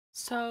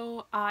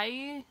So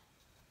I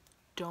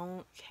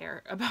don't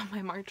care about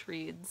my March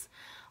reads,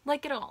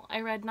 like at all.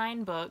 I read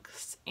 9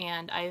 books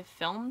and I've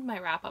filmed my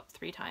wrap-up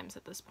 3 times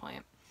at this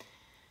point.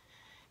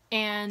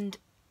 And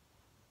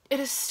it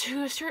is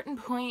to a certain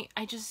point,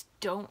 I just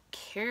don't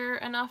care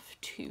enough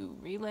to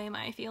relay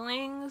my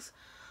feelings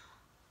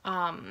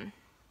about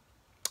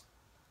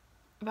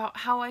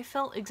how I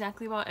felt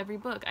exactly about every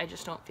book. I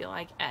just don't feel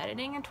like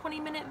editing a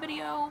 20-minute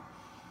video.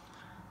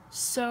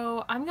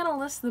 So I'm gonna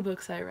list the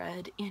books I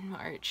read in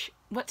March,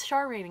 what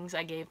star ratings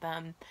I gave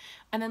them,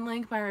 and then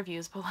link my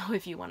reviews below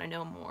if you want to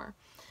know more.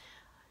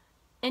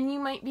 And you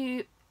might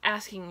be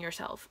asking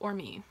yourself, or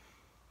me,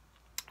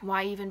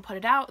 why even put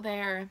it out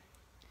there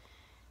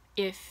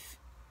if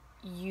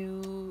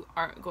you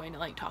aren't going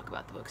to talk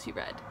about the books you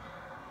read?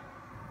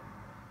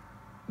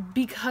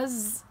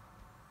 Because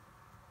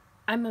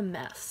I'm a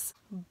mess,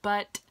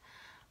 but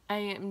I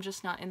am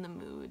just not in the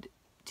mood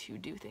to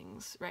do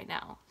things right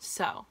now.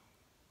 So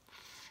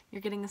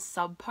you're getting a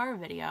subpar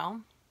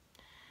video.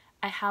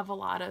 I have a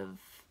lot of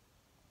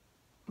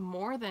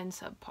more than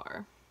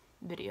subpar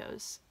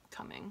videos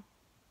coming.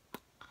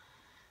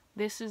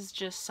 This is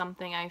just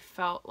something I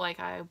felt like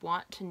I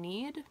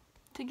need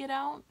to get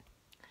out.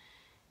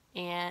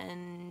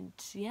 And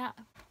yeah.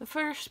 The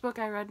first book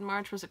I read in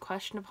March was A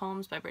Question of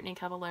Homes by Brittany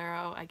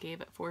Cavallaro. I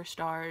gave it 4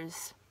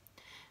 stars.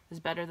 It was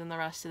better than the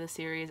rest of the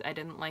series. I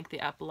didn't like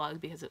the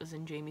epilogue because it was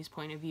in Jamie's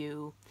point of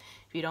view.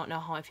 If you don't know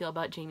how I feel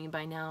about Jamie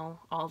by now,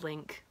 I'll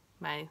link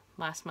my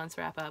last month's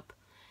wrap-up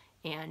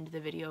and the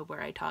video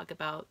where I talk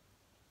about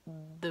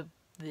the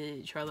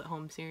Charlotte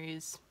Holmes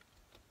series.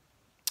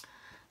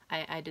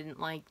 I didn't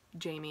like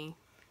Jamie,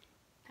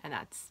 and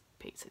that's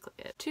basically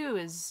it. 2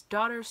 is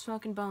Daughter of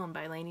Smoke and Bone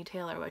by Laini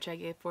Taylor, which I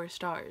gave 4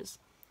 stars.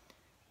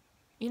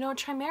 You know,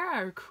 Chimera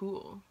are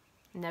cool.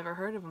 Never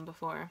heard of them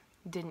before.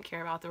 Didn't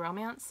care about the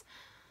romance.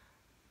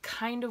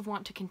 Kind of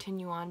want to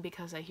continue on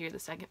because I hear the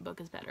second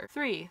book is better.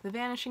 3, The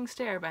Vanishing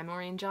Stair by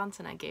Maureen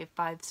Johnson. I gave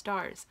 5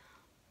 stars.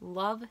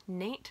 Love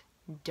Nate,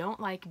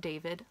 don't like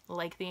David,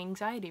 like the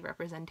anxiety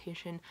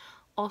representation,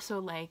 also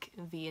like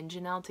V and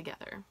Janelle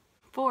together.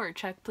 4,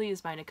 Check Please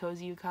by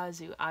Nkosi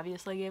Ukazu.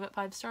 Obviously gave it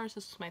 5 stars.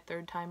 This was my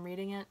 3rd time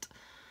reading it.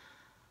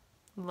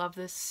 Love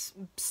this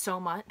so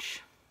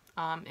much.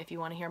 If you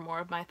want to hear more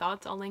of my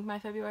thoughts, I'll link my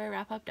February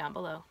wrap-up down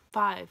below.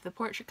 5, The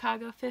Port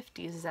Chicago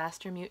 50s,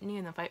 Disaster Mutiny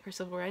and the Fight for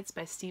Civil Rights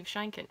by Steve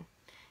Sheinkin.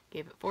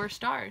 Gave it 4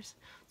 stars.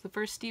 It's the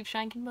first Steve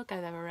Sheinkin book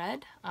I've ever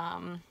read.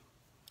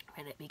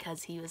 Read it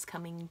because he was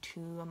coming to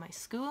my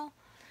school.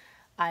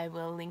 I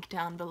will link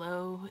down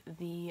below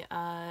the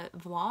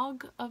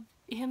vlog of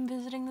him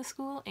visiting the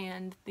school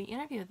and the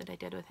interview that I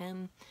did with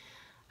him.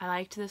 I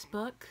liked this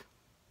book.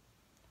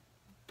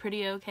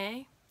 Pretty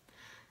okay.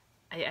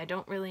 I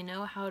don't really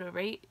know how to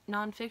rate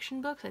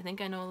nonfiction books. I think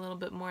I know a little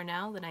bit more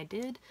now than I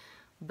did,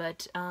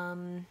 but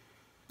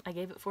I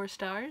gave it 4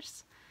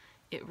 stars.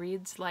 It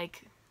reads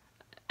like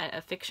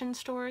a fiction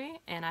story,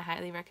 and I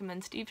highly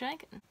recommend Steve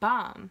Sheinkin.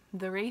 Bomb,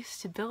 The Race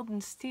to Build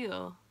and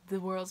Steal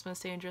the World's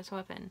Most Dangerous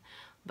Weapon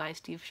by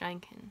Steve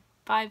Sheinkin.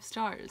 5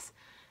 stars.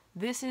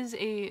 This is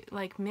a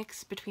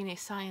mix between a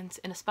science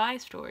and a spy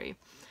story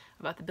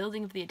about the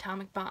building of the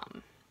atomic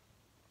bomb.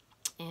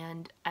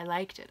 And I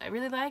liked it. I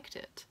really liked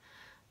it.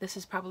 This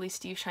is probably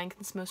Steve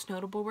Sheinkin's most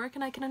notable work,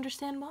 and I can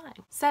understand why.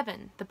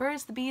 7, The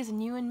Birds, the Bees,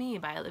 and You and Me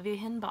by Olivia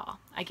Hinbaugh.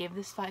 I gave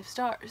this 5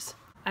 stars.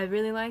 I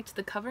really liked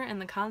the cover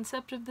and the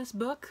concept of this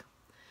book,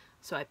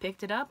 so I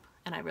picked it up,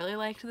 and I really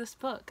liked this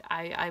book.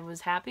 I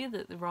was happy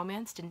that the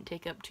romance didn't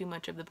take up too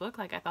much of the book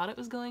like I thought it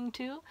was going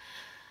to.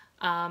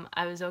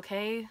 I was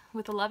okay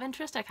with the love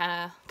interest. I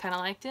kind of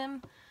liked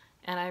him,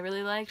 and I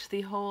really liked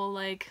the whole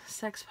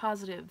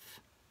sex-positive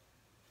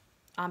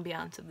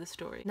ambiance of the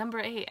story. Number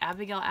 8,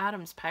 Abigail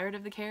Adams, Pirate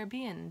of the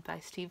Caribbean by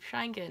Steve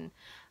Sheinkin.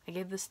 I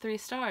gave this 3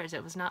 stars.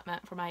 It was not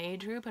meant for my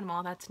age group, and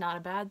while that's not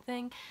a bad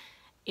thing,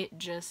 it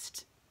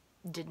just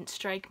didn't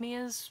strike me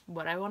as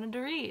what I wanted to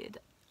read.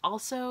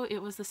 Also, it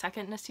was the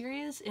second in a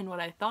series in what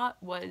I thought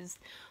was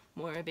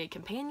more of a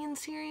companion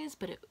series,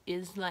 but it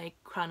is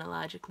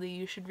chronologically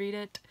you should read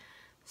it,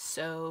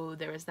 so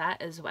there was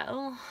that as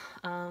well.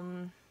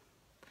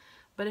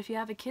 But if you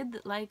have a kid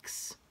that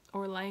likes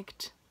or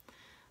liked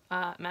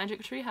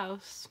Magic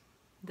Treehouse,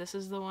 this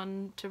is the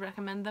one to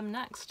recommend them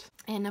next.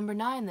 And number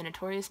 9, The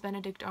Notorious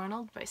Benedict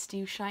Arnold by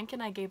Steve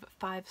Sheinkin. I gave it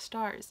 5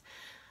 stars.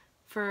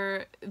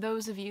 For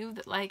those of you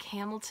that like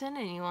Hamilton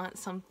and you want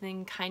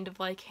something kind of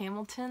like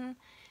Hamilton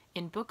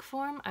in book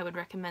form, I would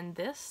recommend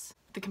this.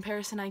 The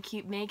comparison I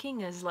keep making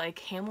is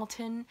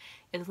Hamilton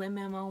is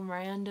Lin-Manuel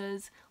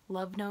Miranda's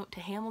love note to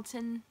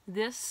Hamilton.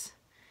 This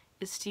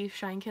is Steve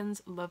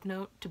Sheinkin's love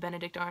note to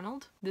Benedict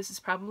Arnold. This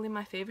is probably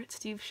my favorite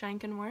Steve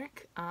Sheinkin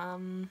work.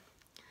 And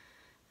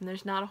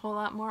there's not a whole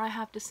lot more I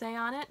have to say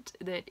on it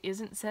that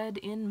isn't said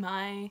in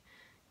my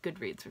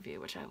Goodreads review,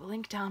 which I will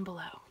link down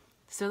below.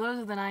 So those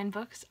are the 9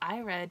 books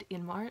I read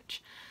in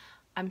March.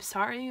 I'm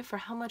sorry for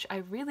how much I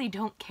really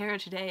don't care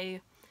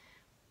today,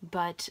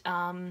 but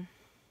I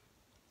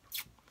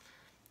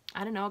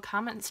don't know,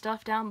 comment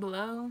stuff down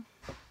below,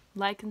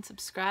 like and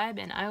subscribe,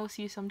 and I will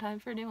see you sometime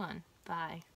for a new one. Bye.